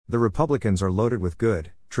The Republicans are loaded with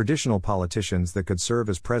good, traditional politicians that could serve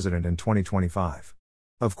as president in 2025.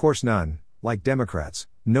 Of course none, like Democrats,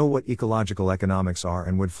 know what ecological economics are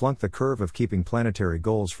and would flunk the curve of keeping planetary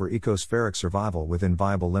goals for ecospheric survival within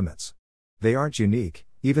viable limits. They aren't unique.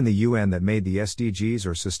 Even the UN that made the SDGs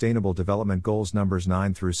or Sustainable Development Goals numbers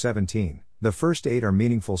 9 through 17, the first 8 are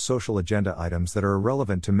meaningful social agenda items that are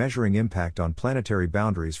irrelevant to measuring impact on planetary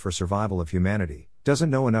boundaries for survival of humanity,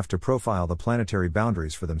 doesn't know enough to profile the planetary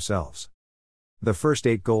boundaries for themselves. The first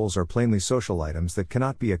 8 goals are plainly social items that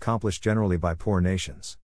cannot be accomplished generally by poor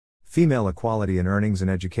nations. Female equality in earnings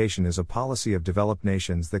and education is a policy of developed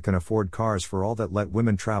nations that can afford cars for all that let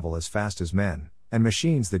women travel as fast as men, and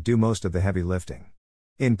machines that do most of the heavy lifting.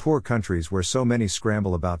 In poor countries where so many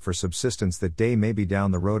scramble about for subsistence that day may be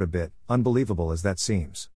down the road a bit, unbelievable as that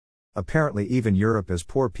seems. Apparently even Europe has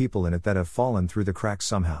poor people in it that have fallen through the cracks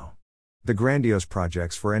somehow. The grandiose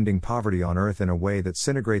projects for ending poverty on Earth in a way that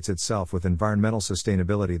integrates itself with environmental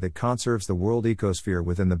sustainability that conserves the world ecosphere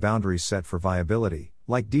within the boundaries set for viability,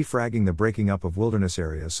 like defragging the breaking up of wilderness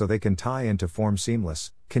areas so they can tie in to form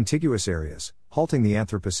seamless, contiguous areas, halting the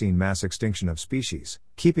Anthropocene mass extinction of species,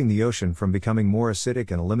 keeping the ocean from becoming more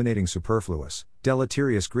acidic and eliminating superfluous,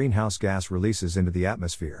 deleterious greenhouse gas releases into the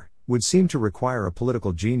atmosphere, would seem to require a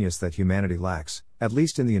political genius that humanity lacks, at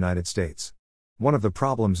least in the United States. One of the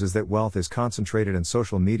problems is that wealth is concentrated and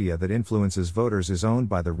social media that influences voters is owned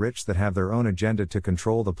by the rich that have their own agenda to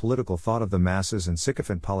control the political thought of the masses and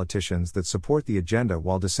sycophant politicians that support the agenda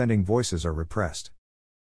while dissenting voices are repressed.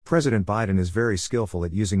 President Biden is very skillful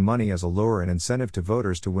at using money as a lure and incentive to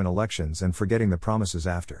voters to win elections and forgetting the promises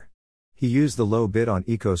after. He used the low bid on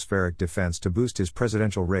ecospheric defense to boost his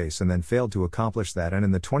presidential race and then failed to accomplish that, and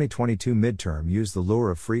in the 2022 midterm used the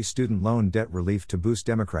lure of free student loan debt relief to boost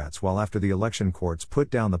Democrats while after the election courts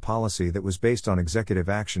put down the policy that was based on executive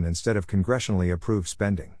action instead of congressionally approved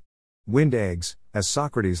spending. Wind eggs, as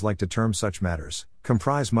Socrates liked to term such matters,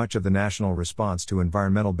 comprise much of the national response to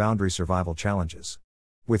environmental boundary survival challenges.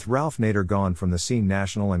 With Ralph Nader gone from the scene,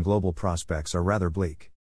 national and global prospects are rather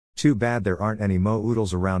bleak. Too bad there aren't any Mo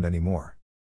Oodles around anymore.